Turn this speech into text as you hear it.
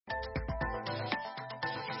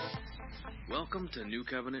Welcome to New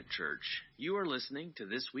Covenant Church. You are listening to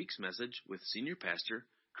this week's message with Senior Pastor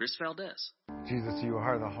Chris Valdez. Jesus, you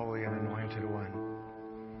are the Holy and Anointed One.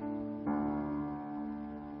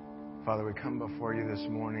 Father, we come before you this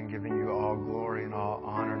morning giving you all glory and all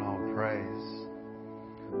honor and all praise.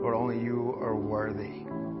 Lord, only you are worthy.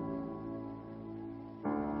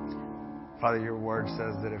 Father, your word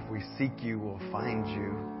says that if we seek you, we'll find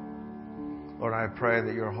you. Lord, I pray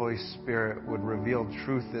that your Holy Spirit would reveal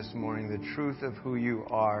truth this morning, the truth of who you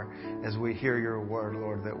are as we hear your word,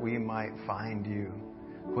 Lord, that we might find you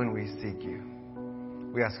when we seek you.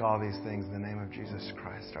 We ask all these things in the name of Jesus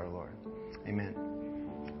Christ, our Lord. Amen.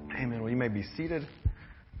 Amen. Well, you may be seated.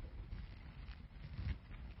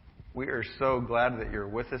 We are so glad that you're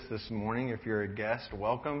with us this morning. If you're a guest,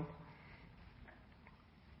 welcome.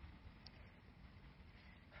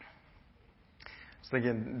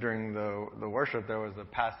 Thinking during the worship, there was a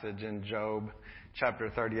passage in Job chapter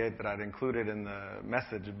 38 that I'd included in the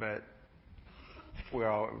message, but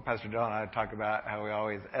Pastor John and I talk about how we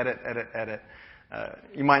always edit.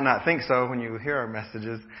 You might not think so when you hear our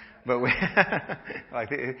messages, but we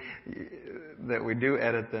that we do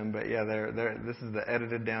edit them. But yeah, this is the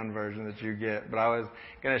edited down version that you get. But I was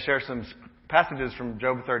going to share some passages from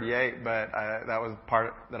Job 38, but that was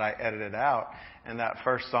part that I edited out. And that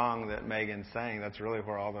first song that Megan sang, that's really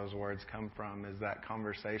where all those words come from, is that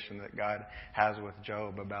conversation that God has with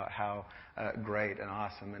Job about how great and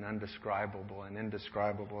awesome and indescribable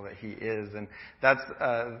that he is. And that's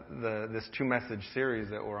this two-message series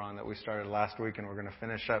that we're on that we started last week and we're going to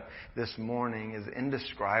finish up this morning is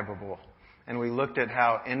Indescribable. And we looked at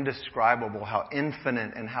how indescribable, how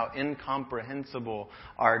infinite, and how incomprehensible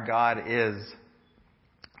our God is.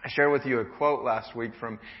 I shared with you a quote last week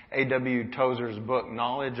from A.W. Tozer's book,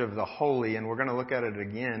 Knowledge of the Holy, and we're going to look at it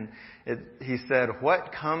again. He said,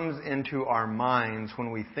 "What comes into our minds when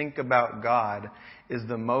we think about God is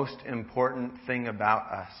the most important thing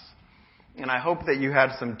about us." And I hope that you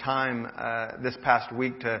had some time this past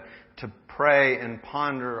week to pray and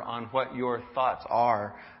ponder on what your thoughts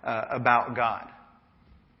are about God.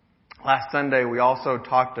 Last Sunday, we also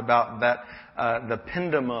talked about that the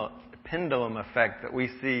pendulum effect that we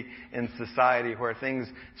see in society where things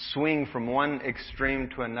swing from one extreme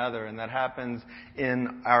to another, and that happens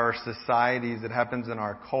in our societies, it happens in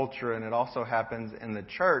our culture, and it also happens in the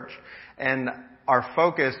church. And our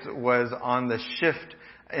focus was on the shift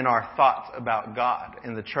in our thoughts about God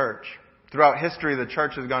in the church. Throughout history, the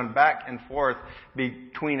church has gone back and forth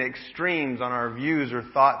between extremes on our views or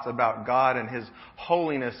thoughts about God and His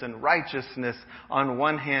holiness and righteousness on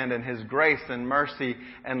one hand, and His grace and mercy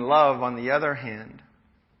and love on the other hand.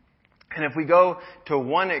 And if we go to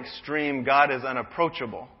one extreme, God is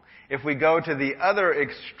unapproachable. If we go to the other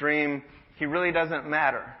extreme, He really doesn't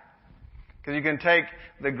matter. Because you can take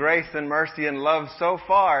the grace and mercy and love so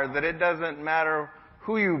far that it doesn't matter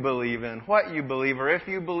who you believe in, what you believe, or if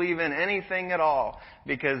you believe in anything at all,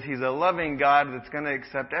 because He's a loving God that's going to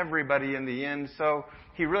accept everybody in the end, so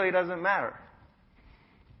He really doesn't matter.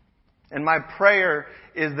 And my prayer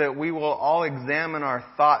is that we will all examine our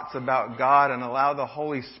thoughts about God and allow the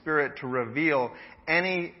Holy Spirit to reveal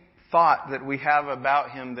any thought that we have about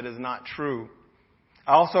Him that is not true.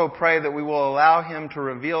 I also pray that we will allow Him to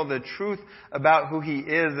reveal the truth about who He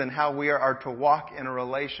is and how we are to walk in a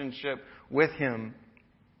relationship with Him.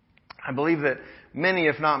 I believe that many,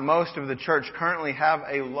 if not most, of the church currently have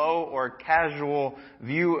a low or casual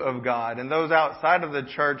view of God. And those outside of the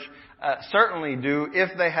church certainly do,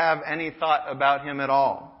 if they have any thought about Him at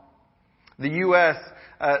all. The U.S.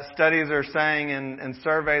 Studies are saying and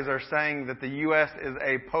surveys are saying that the U.S. is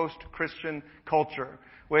a post-Christian culture,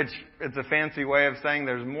 which it's a fancy way of saying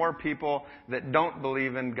there's more people that don't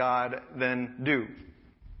believe in God than do.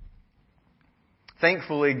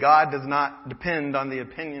 Thankfully, God does not depend on the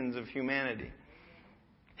opinions of humanity.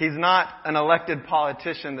 He's not an elected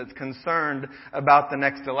politician that's concerned about the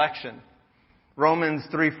next election. Romans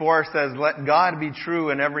 3:4 says, "Let God be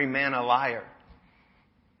true and every man a liar."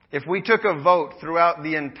 If we took a vote throughout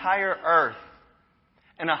the entire earth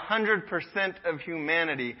and 100% of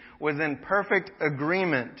humanity was in perfect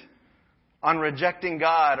agreement on rejecting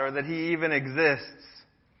God or that He even exists,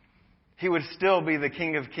 He would still be the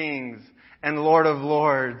King of Kings and Lord of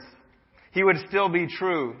Lords. He would still be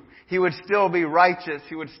true. He would still be righteous.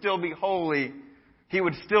 He would still be holy. He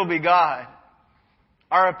would still be God.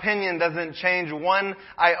 Our opinion doesn't change one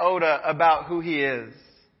iota about who He is.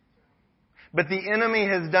 But the enemy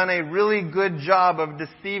has done a really good job of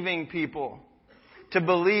deceiving people to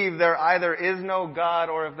believe there either is no God,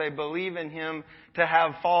 or if they believe in Him, to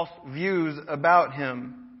have false views about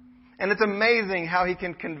Him. And it's amazing how he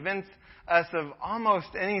can convince us of almost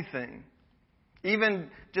anything. Even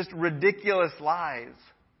just ridiculous lies.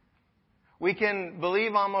 We can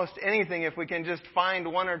believe almost anything if we can just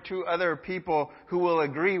find one or two other people who will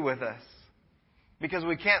agree with us. Because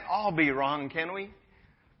we can't all be wrong, can we?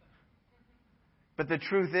 But the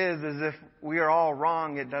truth is if we are all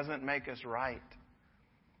wrong, it doesn't make us right.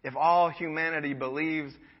 If all humanity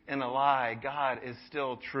believes in a lie, God is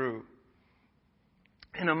still true.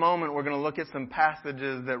 In a moment, we're going to look at some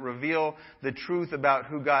passages that reveal the truth about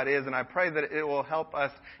who God is, and I pray that it will help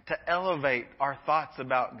us to elevate our thoughts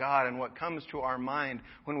about God and what comes to our mind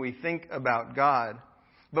when we think about God.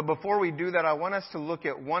 But before we do that, I want us to look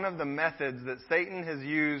at one of the methods that Satan has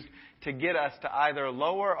used to get us to either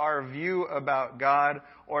lower our view about God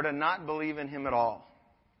or to not believe in Him at all.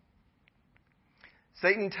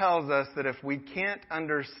 Satan tells us that if we can't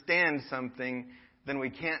understand something, then we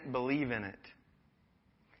can't believe in it.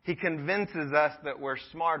 He convinces us that we're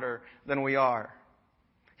smarter than we are.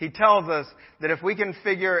 He tells us that if we can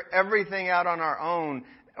figure everything out on our own,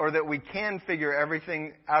 or that we can figure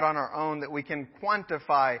everything out on our own, that we can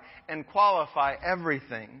quantify and qualify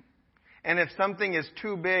everything. And if something is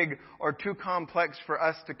too big or too complex for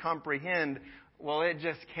us to comprehend, well, it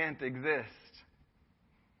just can't exist.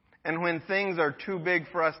 And when things are too big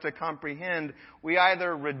for us to comprehend, we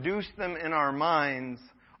either reduce them in our minds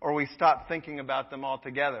or we stop thinking about them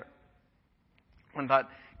altogether. One thought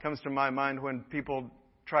comes to my mind when people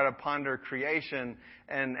try to ponder creation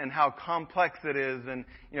and how complex it is. And,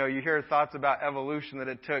 you hear thoughts about evolution that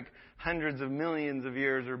it took hundreds of millions of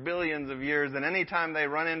years or billions of years. And anytime they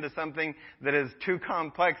run into something that is too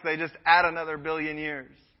complex, they just add another billion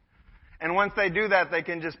years. And once they do that, they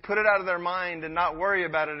can just put it out of their mind and not worry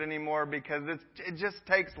about it anymore because it just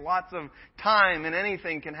takes lots of time and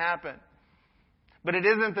anything can happen. But it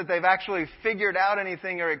isn't that they've actually figured out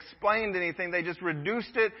anything or explained anything. They just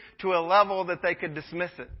reduced it to a level that they could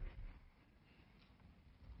dismiss it.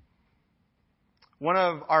 One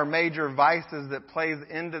of our major vices that plays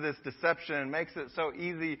into this deception and makes it so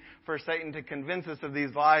easy for Satan to convince us of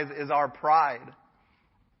these lies is our pride.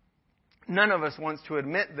 None of us wants to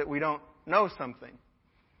admit that we don't know something.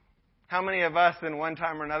 How many of us in one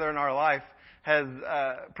time or another in our life has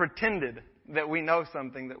pretended that we know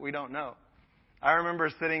something that we don't know? I remember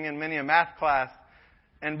sitting in many a math class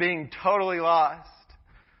and being totally lost.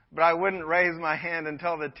 But I wouldn't raise my hand and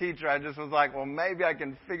tell the teacher. I just was like, well, maybe I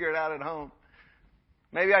can figure it out at home.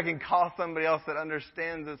 Maybe I can call somebody else that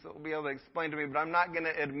understands this that will be able to explain to me. But I'm not going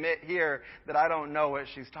to admit here that I don't know what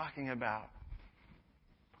she's talking about.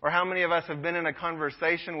 Or how many of us have been in a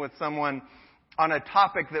conversation with someone on a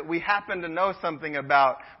topic that we happen to know something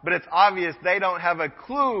about, but it's obvious they don't have a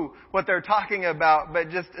clue what they're talking about, but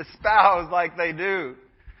just espouse like they do.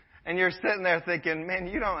 And you're sitting there thinking, man,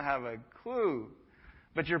 you don't have a clue.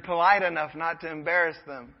 But you're polite enough not to embarrass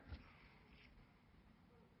them.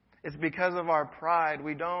 It's because of our pride.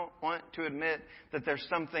 We don't want to admit that there's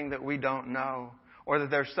something that we don't know, or that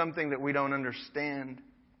there's something that we don't understand.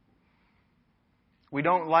 We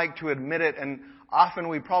don't like to admit it, and often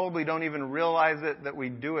we probably don't even realize it that we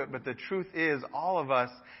do it. But the truth is, all of us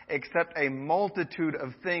accept a multitude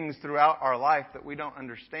of things throughout our life that we don't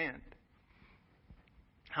understand.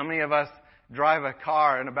 How many of us drive a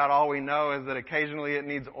car and about all we know is that occasionally it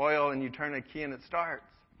needs oil and you turn a key and it starts?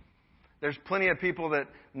 There's plenty of people that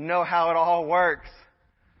know how it all works.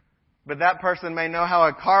 But that person may know how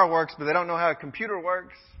a car works, but they don't know how a computer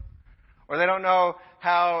works. Or they don't know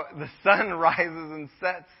how the sun rises and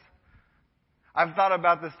sets. I've thought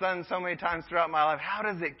about the sun so many times throughout my life. How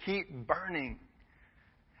does it keep burning?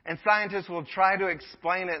 And scientists will try to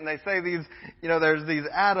explain it, and they say there's these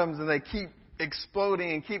atoms, and they keep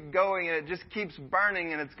exploding and keep going, and it just keeps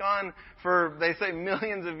burning, and it's gone for, they say,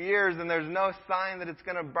 millions of years, and there's no sign that it's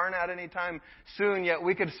going to burn out anytime soon. Yet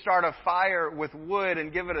we could start a fire with wood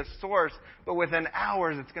and give it a source, but within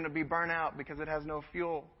hours it's going to be burnt out because it has no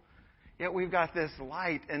fuel. Yet we've got this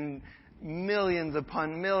light and millions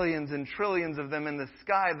upon millions and trillions of them in the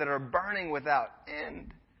sky that are burning without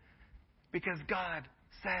end. Because God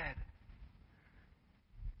said.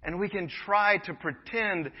 And we can try to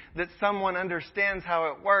pretend that someone understands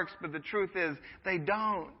how it works, but the truth is they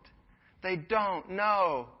don't. They don't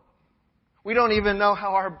know. We don't even know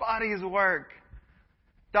how our bodies work.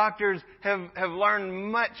 Doctors have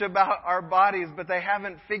learned much about our bodies, but they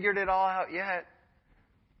haven't figured it all out yet.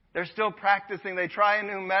 They're still practicing. They try a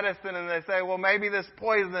new medicine and they say, well, maybe this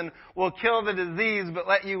poison will kill the disease but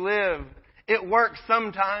let you live. It works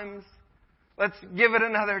sometimes. Let's give it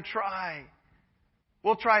another try.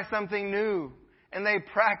 We'll try something new. And they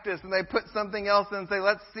practice and they put something else in and say,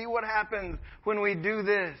 let's see what happens when we do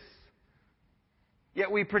this.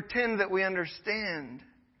 Yet we pretend that we understand.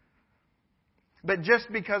 But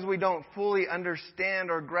just because we don't fully understand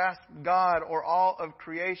or grasp God or all of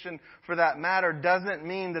creation for that matter doesn't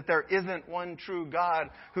mean that there isn't one true God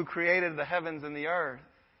who created the heavens and the earth.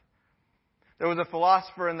 There was a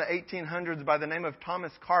philosopher in the 1800s by the name of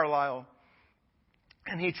Thomas Carlyle,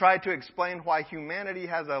 and he tried to explain why humanity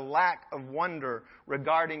has a lack of wonder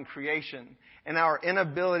regarding creation and our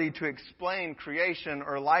inability to explain creation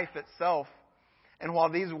or life itself. And while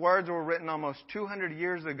these words were written almost 200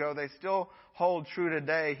 years ago, they still hold true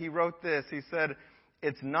today. He wrote this. He said,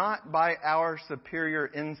 "It's not by our superior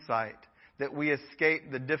insight that we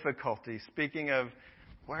escape the difficulty." Speaking of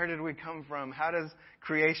where did we come from? How does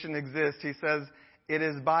creation exist? He says, "It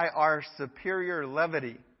is by our superior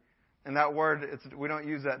levity." And that word, we don't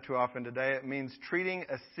use that too often today. It means treating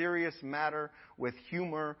a serious matter with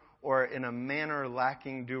humor or in a manner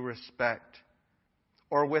lacking due respect,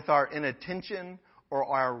 or with our inattention or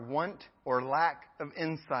our want or lack of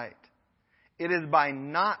insight. It is by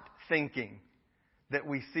not thinking that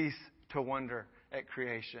we cease to wonder at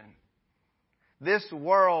creation. This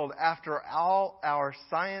world, after all our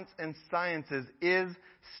science and sciences, is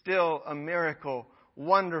still a miracle,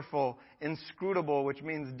 wonderful, inscrutable, which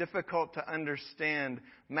means difficult to understand,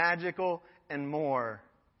 magical, and more,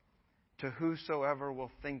 to whosoever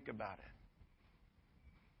will think about it.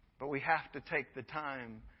 But we have to take the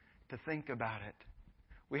time to think about it.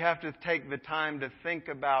 We have to take the time to think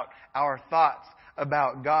about our thoughts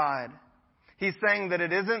about God. He's saying that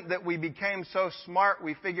it isn't that we became so smart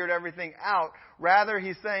we figured everything out. Rather,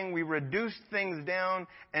 he's saying we reduced things down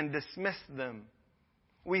and dismissed them.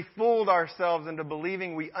 We fooled ourselves into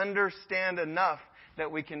believing we understand enough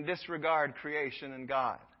that we can disregard creation and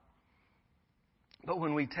God. But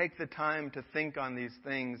when we take the time to think on these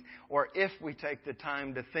things, or if we take the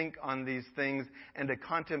time to think on these things and to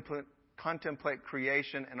contemplate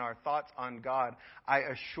creation and our thoughts on God, I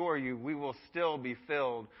assure you we will still be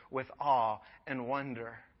filled with awe and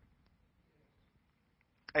wonder.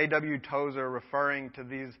 A.W. Tozer, referring to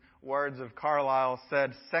these words of Carlyle,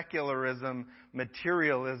 said, "Secularism,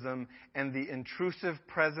 materialism, and the intrusive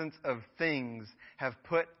presence of things have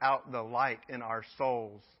put out the light in our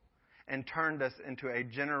souls and turned us into a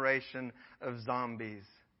generation of zombies.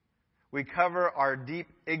 We cover our deep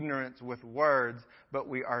ignorance with words, but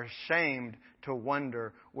we are ashamed to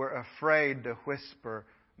wonder. We're afraid to whisper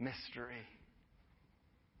mystery."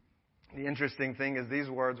 The interesting thing is these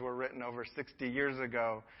words were written over 60 years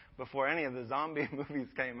ago, before any of the zombie movies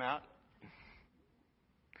came out,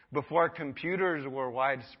 before computers were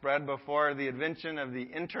widespread, before the invention of the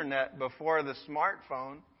internet, before the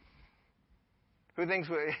smartphone. Who thinks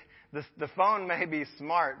the phone may be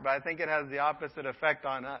smart, but I think it has the opposite effect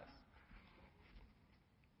on us.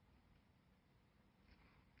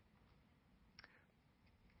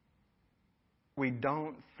 We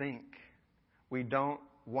don't think, we don't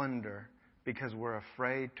wonder, because we're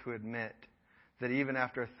afraid to admit that even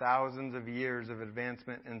after thousands of years of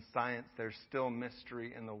advancement in science, there's still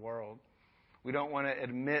mystery in the world. We don't want to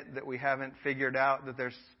admit that we haven't figured out that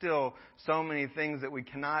there's still so many things that we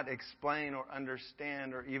cannot explain or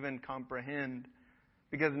understand or even comprehend,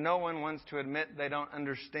 because no one wants to admit they don't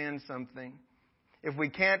understand something. If we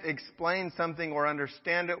can't explain something or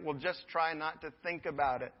understand it, we'll just try not to think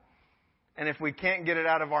about it. And if we can't get it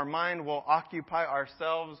out of our mind, we'll occupy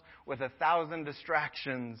ourselves with 1,000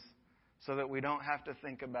 distractions so that we don't have to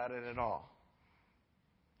think about it at all.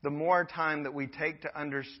 The more time that we take to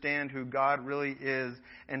understand who God really is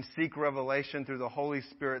and seek revelation through the Holy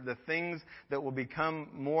Spirit, the things that will become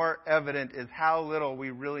more evident is how little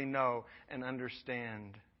we really know and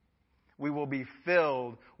understand. We will be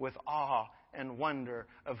filled with awe and wonder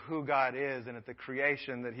of who God is and at the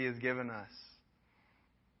creation that He has given us.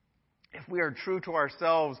 If we are true to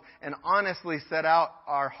ourselves and honestly set out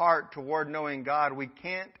our heart toward knowing God, we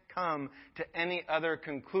can't come to any other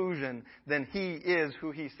conclusion than He is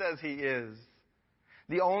who He says He is.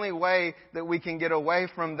 The only way that we can get away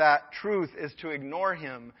from that truth is to ignore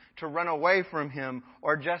Him, to run away from Him,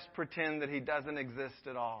 or just pretend that He doesn't exist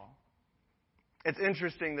at all. It's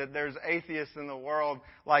interesting that there's atheists in the world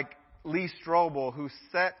like Lee Strobel who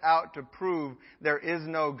set out to prove there is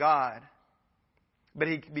no God. But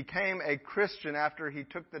he became a Christian after he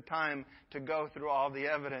took the time to go through all the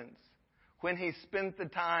evidence. When he spent the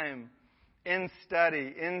time in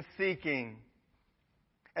study, in seeking,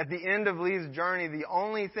 at the end of Lee's journey, the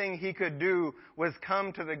only thing he could do was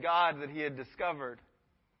come to the God that he had discovered.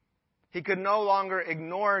 He could no longer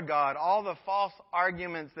ignore God. All the false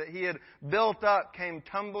arguments that he had built up came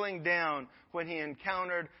tumbling down when he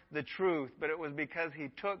encountered the truth. But it was because he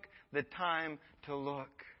took the time to look.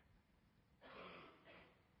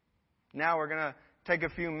 Now we're going to take a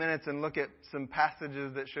few minutes and look at some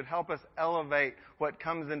passages that should help us elevate what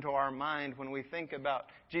comes into our mind when we think about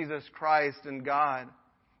Jesus Christ and God.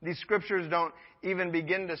 These scriptures don't even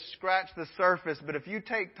begin to scratch the surface, but if you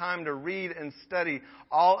take time to read and study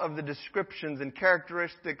all of the descriptions and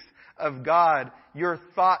characteristics of God, your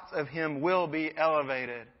thoughts of Him will be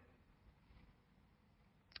elevated.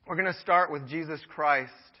 We're going to start with Jesus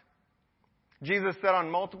Christ. Jesus said on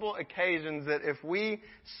multiple occasions that if we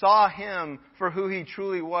saw Him for who He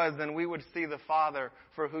truly was, then we would see the Father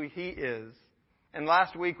for who He is. And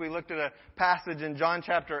last week we looked at a passage in John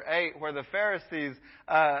chapter 8 where the Pharisees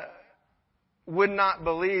would not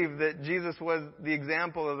believe that Jesus was the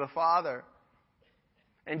example of the Father.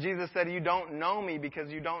 And Jesus said, "You don't know me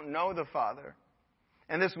because you don't know the Father."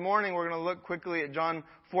 And this morning we're going to look quickly at John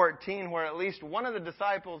 14, where at least one of the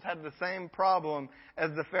disciples had the same problem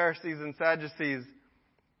as the Pharisees and Sadducees.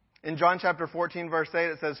 In John chapter 14, verse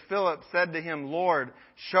 8, it says, "Philip said to him, 'Lord,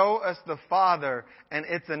 show us the Father, and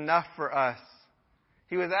it's enough for us.'"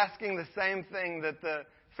 He was asking the same thing that the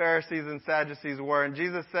Pharisees and Sadducees were. And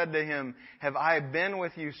Jesus said to him, "Have I been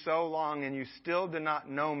with you so long, and you still do not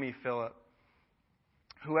know me, Philip?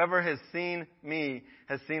 Whoever has seen me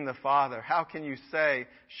has seen the Father. How can you say,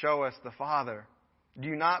 'Show us the Father'? Do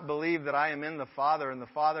you not believe that I am in the Father and the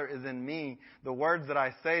Father is in me? The words that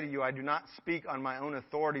I say to you, I do not speak on my own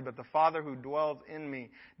authority, but the Father who dwells in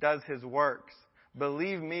me does His works.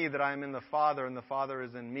 Believe me that I am in the Father and the Father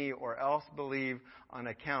is in me, or else believe on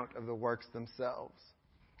account of the works themselves."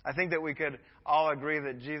 I think that we could all agree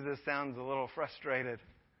that Jesus sounds a little frustrated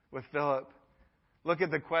with Philip. Look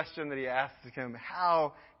at the question that he asks him.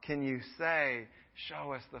 How can you say,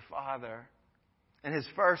 "Show us the Father"? And his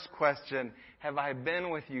first question, "Have I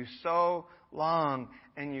been with you so long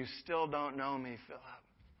and you still don't know me, Philip?"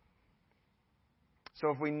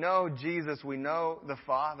 So if we know Jesus, we know the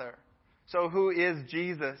Father. So who is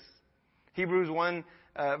Jesus? Hebrews 1,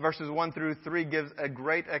 verses 1 through 3 gives a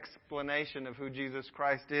great explanation of who Jesus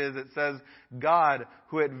Christ is. It says, "God,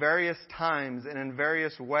 who at various times and in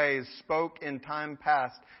various ways spoke in time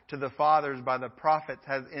past to the fathers by the prophets,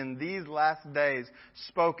 has in these last days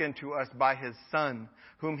spoken to us by His Son,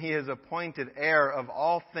 whom He has appointed heir of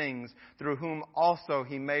all things, through whom also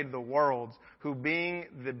He made the worlds, who being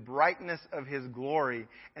the brightness of His glory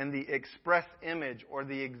and the express image or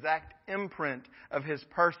the exact imprint of His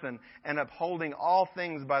person, and upholding all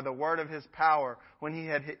things by the word of His power, when He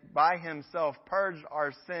had by Himself purged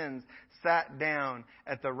our sins, sat down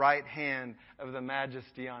at the right hand of the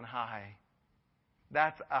Majesty on high."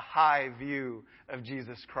 That's a high view of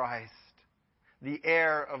Jesus Christ. The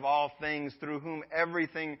heir of all things, through whom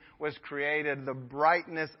everything was created, the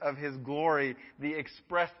brightness of His glory, the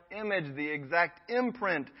express image, the exact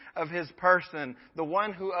imprint of His person, the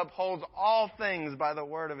one who upholds all things by the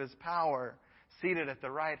word of His power, seated at the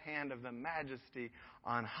right hand of the Majesty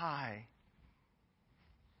on high.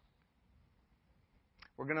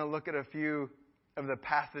 We're going to look at a few of the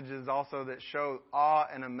passages also that show awe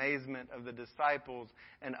and amazement of the disciples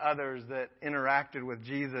and others that interacted with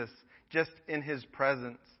Jesus just in His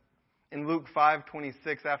presence. In Luke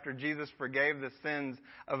 5:26, after Jesus forgave the sins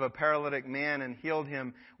of a paralytic man and healed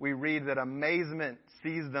him, we read that amazement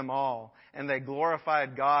seized them all, and they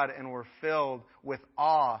glorified God and were filled with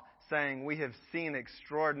awe, saying, "We have seen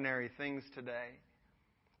extraordinary things today."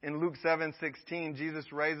 In Luke 7:16,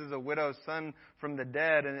 Jesus raises a widow's son from the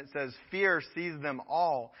dead, and it says, "Fear seized them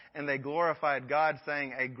all, and they glorified God,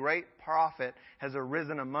 saying, 'A great prophet has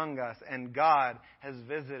arisen among us, and God has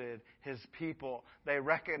visited His people.'" They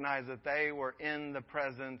recognized that they were in the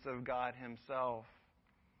presence of God Himself.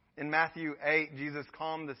 In Matthew 8, Jesus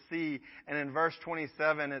calmed the sea, and in verse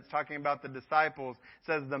 27, it's talking about the disciples. It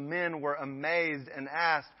says, "The men were amazed and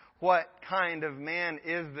asked, 'What kind of man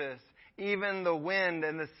is this? Even the wind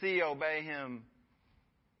and the sea obey Him.'"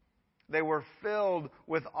 They were filled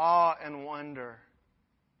with awe and wonder.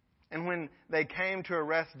 And when they came to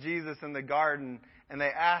arrest Jesus in the garden and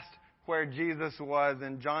they asked where Jesus was,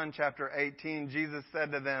 in John chapter 18, Jesus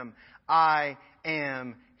said to them, "I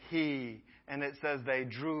am He." And it says they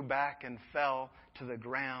drew back and fell to the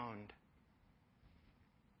ground.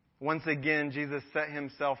 Once again, Jesus set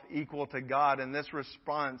Himself equal to God, and this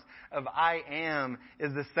response of "I am"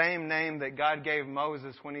 is the same name that God gave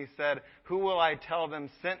Moses when He said, "Who will I tell them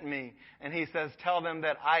sent me?" And He says, "Tell them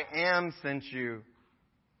that I am sent you."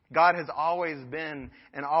 God has always been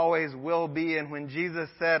and always will be, and when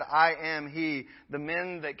Jesus said, "I am He," the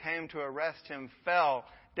men that came to arrest Him fell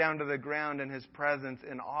down to the ground in His presence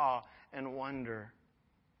in awe and wonder.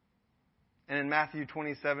 And in Matthew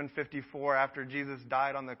 27:54, after Jesus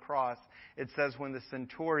died on the cross, it says, when the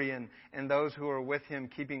centurion and those who were with him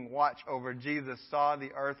keeping watch over Jesus saw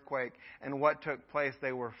the earthquake and what took place,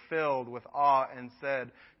 they were filled with awe and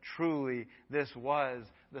said, truly, this was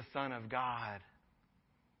the Son of God.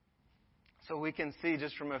 So we can see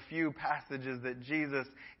just from a few passages that Jesus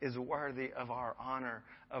is worthy of our honor,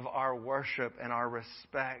 of our worship, and our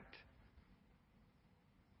respect.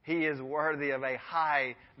 He is worthy of a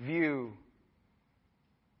high view.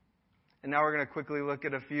 And now we're going to quickly look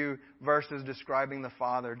at a few verses describing the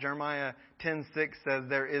Father. Jeremiah 10:6 says,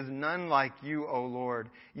 there is none like you, O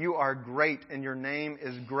Lord. You are great, and your name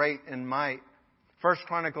is great in might. 1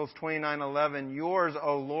 Chronicles 29:11, yours,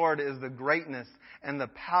 O Lord, is the greatness and the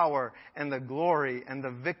power and the glory and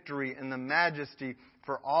the victory and the majesty,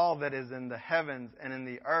 for all that is in the heavens and in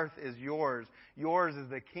the earth is yours. Yours is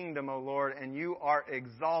the kingdom, O Lord, and you are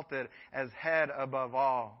exalted as head above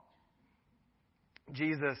all.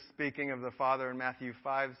 Jesus, speaking of the Father in Matthew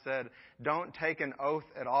 5, said, don't take an oath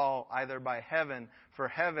at all, either by heaven, for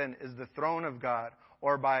heaven is the throne of God,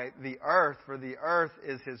 or by the earth, for the earth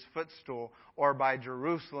is his footstool, or by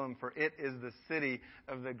Jerusalem, for it is the city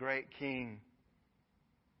of the great King.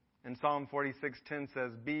 And Psalm 46:10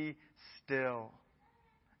 says, be still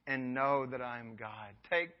and know that I am God.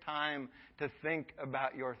 Take time to think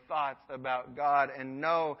about your thoughts about God and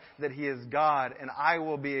know that He is God. And I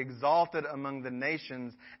will be exalted among the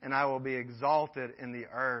nations, and I will be exalted in the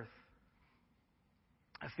earth.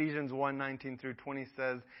 Ephesians 1:19 through 20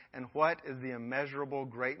 says, and what is the immeasurable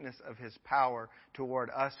greatness of His power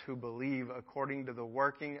toward us who believe, according to the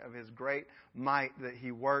working of His great might that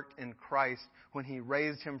He worked in Christ when He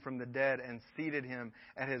raised Him from the dead and seated Him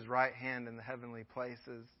at His right hand in the heavenly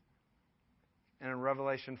places. And in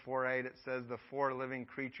Revelation 4:8 it says, the four living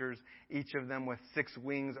creatures, each of them with 6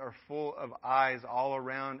 wings, are full of eyes all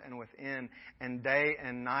around and within, and day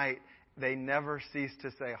and night they never cease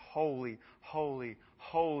to say, holy, holy,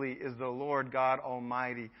 holy is the Lord God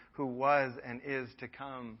Almighty, who was and is to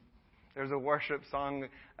come. There's a worship song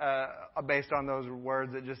based on those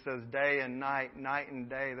words that just says, day and night, night and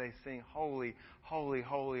day, they sing, holy, holy,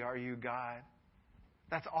 holy are you, God.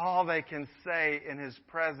 That's all they can say in His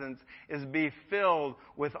presence, is be filled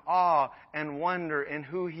with awe and wonder in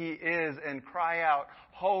who He is and cry out,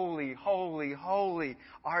 holy, holy, holy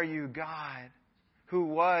are you, God, who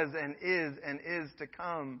was and is to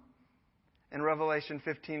come. And Revelation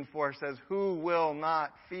 15:4 says, who will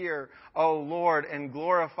not fear, O Lord, and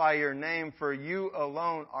glorify your name, for you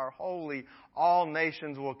alone are holy. All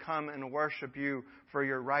nations will come and worship you, for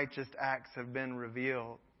your righteous acts have been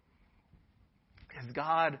revealed. Is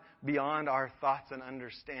God beyond our thoughts and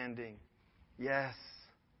understanding? Yes.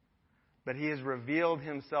 But He has revealed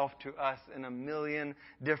Himself to us in a million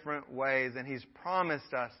different ways, and He's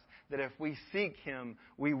promised us that if we seek Him,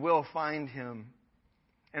 we will find Him.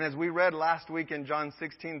 And as we read last week in John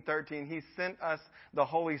 16:13, He sent us the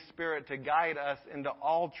Holy Spirit to guide us into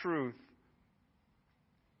all truth.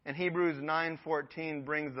 And Hebrews 9:14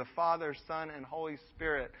 brings the Father, Son, and Holy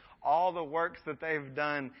Spirit, all the works that they've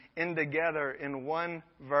done, in together in one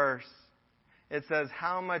verse. It says,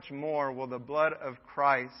 how much more will the blood of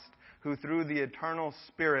Christ, who through the eternal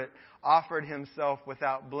Spirit offered Himself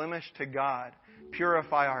without blemish to God,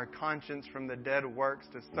 purify our conscience from the dead works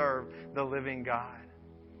to serve the living God.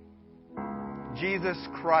 Jesus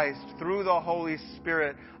Christ, through the Holy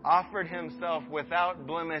Spirit, offered Himself without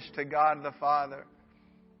blemish to God the Father.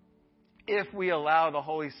 If we allow the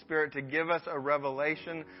Holy Spirit to give us a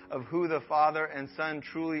revelation of who the Father and Son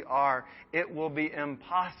truly are, it will be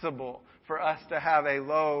impossible for us to have a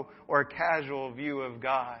low or casual view of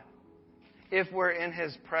God. If we're in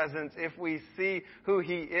His presence, if we see who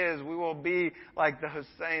He is, we will be like those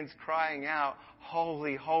saints crying out,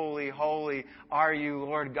 holy, holy, holy are you,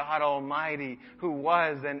 Lord God Almighty, who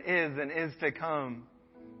was and is to come.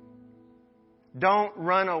 Don't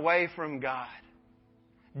run away from God.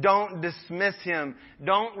 Don't dismiss Him.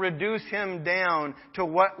 Don't reduce Him down to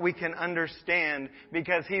what we can understand,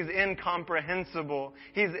 because He's incomprehensible.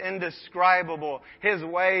 He's indescribable. His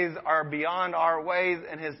ways are beyond our ways,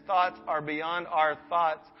 and His thoughts are beyond our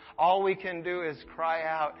thoughts. All we can do is cry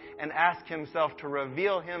out and ask Himself to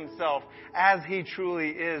reveal Himself as He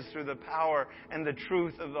truly is through the power and the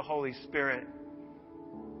truth of the Holy Spirit.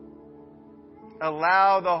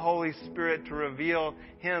 Allow the Holy Spirit to reveal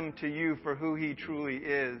Him to you for who He truly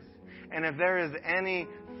is. And if there is any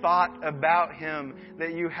thought about Him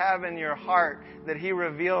that you have in your heart that He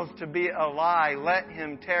reveals to be a lie, let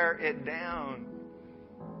Him tear it down.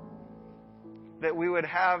 That we would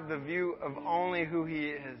have the view of only who He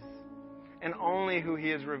is. and only who He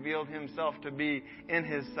has revealed Himself to be in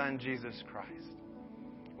His Son, Jesus Christ.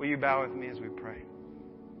 Will you bow with me as we pray?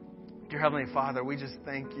 Dear Heavenly Father, we just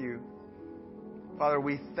thank You. Father,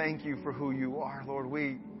 we thank You for who You are, Lord.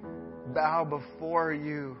 We bow before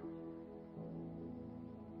You.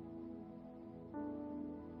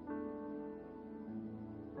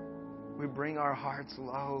 We bring our hearts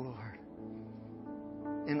low, Lord,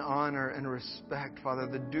 in honor and respect, Father,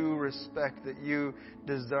 the due respect that You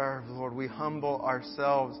deserve, Lord. We humble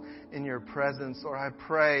ourselves in Your presence, Lord. I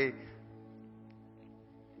pray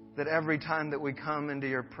that every time that we come into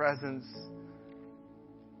Your presence,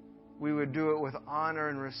 we would do it with honor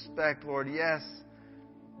and respect, Lord. Yes,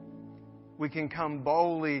 we can come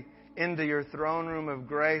boldly into Your throne room of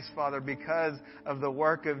grace, Father, because of the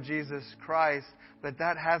work of Jesus Christ. But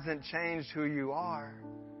that hasn't changed who You are.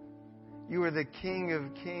 You are the King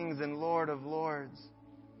of kings and Lord of lords.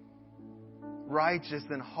 Righteous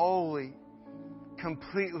and holy,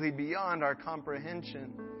 completely beyond our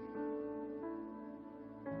comprehension.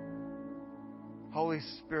 Holy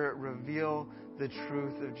Spirit, reveal the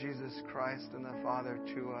truth of Jesus Christ and the Father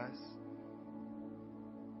to us.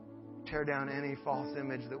 Tear down any false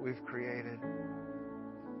image that we've created.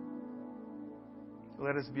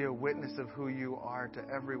 Let us be a witness of who You are to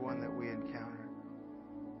everyone that we encounter.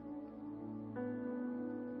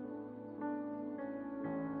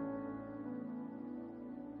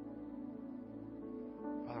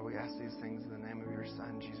 Father, we ask these things in the name of Your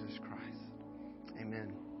Son, Jesus Christ.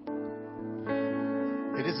 Amen.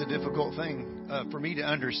 It is a difficult thing for me to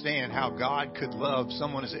understand how God could love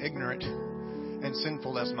someone as ignorant and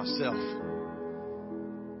sinful as myself.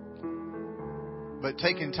 But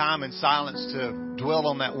taking time in silence to dwell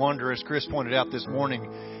on that wonder, as Chris pointed out this morning,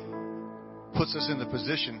 puts us in the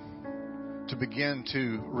position to begin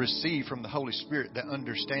to receive from the Holy Spirit the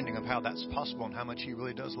understanding of how that's possible and how much He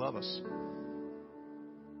really does love us.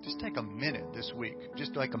 Just take a minute this week.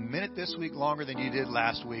 Just like a minute this week longer than you did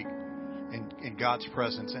last week in God's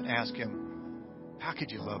presence and ask Him, how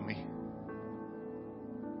could You love me?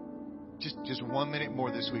 Just 1 minute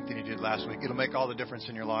more this week than you did last week. It'll make all the difference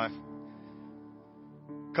in your life.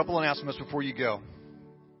 A couple announcements before you go.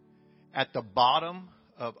 At the bottom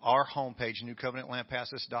of our homepage,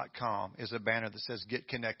 newcovenantlampasses.com, is a banner that says Get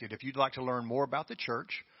Connected. If you'd like to learn more about the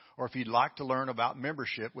church, or if you'd like to learn about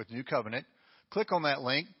membership with New Covenant, click on that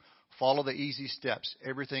link. Follow the easy steps.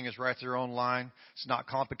 Everything is right there online. It's not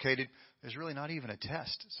complicated. There's really not even a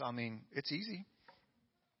test. So, it's easy.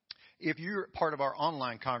 If you're part of our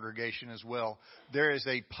online congregation as well, there is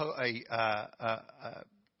a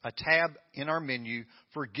tab in our menu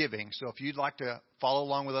for giving. So if you'd like to follow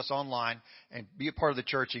along with us online and be a part of the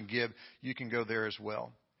church and give, you can go there as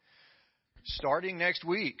well. Starting next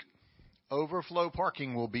week, overflow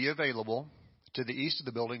parking will be available to the east of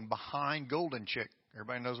the building behind Golden Chick.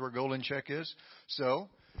 Everybody knows where Golden Chick is. So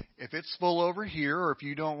if it's full over here, or if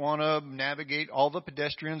you don't want to navigate all the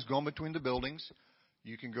pedestrians going between the buildings,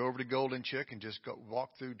 you can go over to Golden Chick and just walk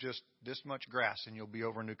through just this much grass, and you'll be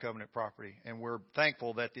over New Covenant property. And we're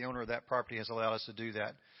thankful that the owner of that property has allowed us to do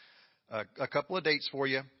that. A couple of dates for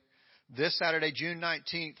you. This Saturday, June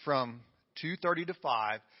 19th, from 2:30 to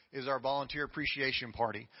 5 is our volunteer appreciation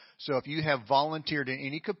party. So if you have volunteered in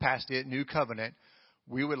any capacity at New Covenant,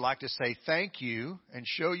 we would like to say thank you and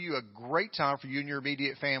show you a great time for you and your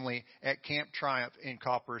immediate family at Camp Triumph in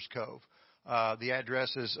Coppers Cove. The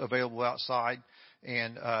address is available outside.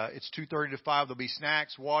 And it's 2:30 to 5. There'll be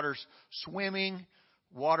snacks, waters, swimming,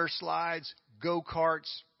 water slides,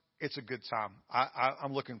 go-karts. It's a good time.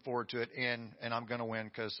 I'm looking forward to it, and I'm going to win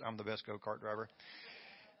because I'm the best go-kart driver.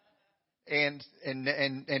 And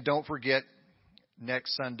don't forget,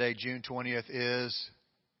 next Sunday, June 20th, is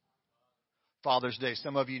Father's Day.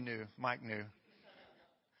 Some of you knew. Mike knew.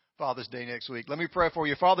 Father's Day next week. Let me pray for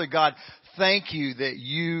you. Father God, thank You that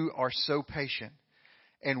You are so patient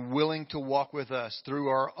and willing to walk with us through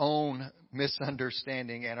our own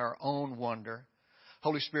misunderstanding and our own wonder.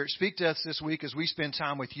 Holy Spirit, speak to us this week as we spend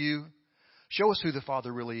time with You. Show us who the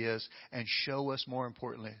Father really is, and show us, more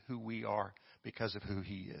importantly, who we are because of who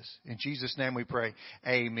He is. In Jesus' name we pray.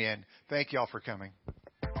 Amen. Thank you all for coming.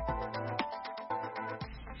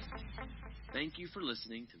 Thank you for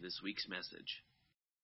listening to this week's message.